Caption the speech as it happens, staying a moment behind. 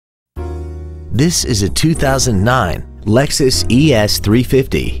This is a 2009 Lexus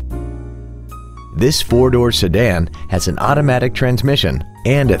ES350. This four-door sedan has an automatic transmission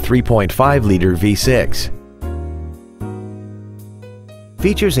and a 3.5-liter V6.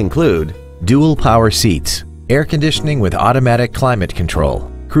 Features include dual power seats, air conditioning with automatic climate control,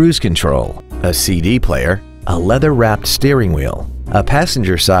 cruise control, a CD player, a leather-wrapped steering wheel, a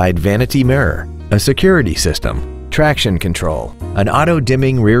passenger side vanity mirror, a security system, traction control, an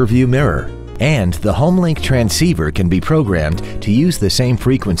auto-dimming rear-view mirror, and the HomeLink transceiver can be programmed to use the same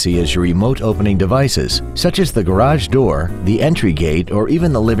frequency as your remote opening devices, such as the garage door, the entry gate, or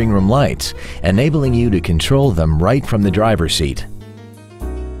even the living room lights, enabling you to control them right from the driver's seat.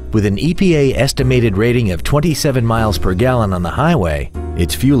 With an EPA estimated rating of 27 miles per gallon on the highway,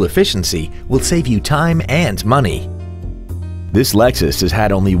 its fuel efficiency will save you time and money. This Lexus has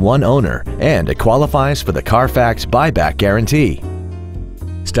had only one owner and it qualifies for the Carfax buyback guarantee.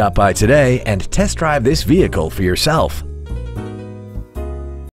 Stop by today and test drive this vehicle for yourself.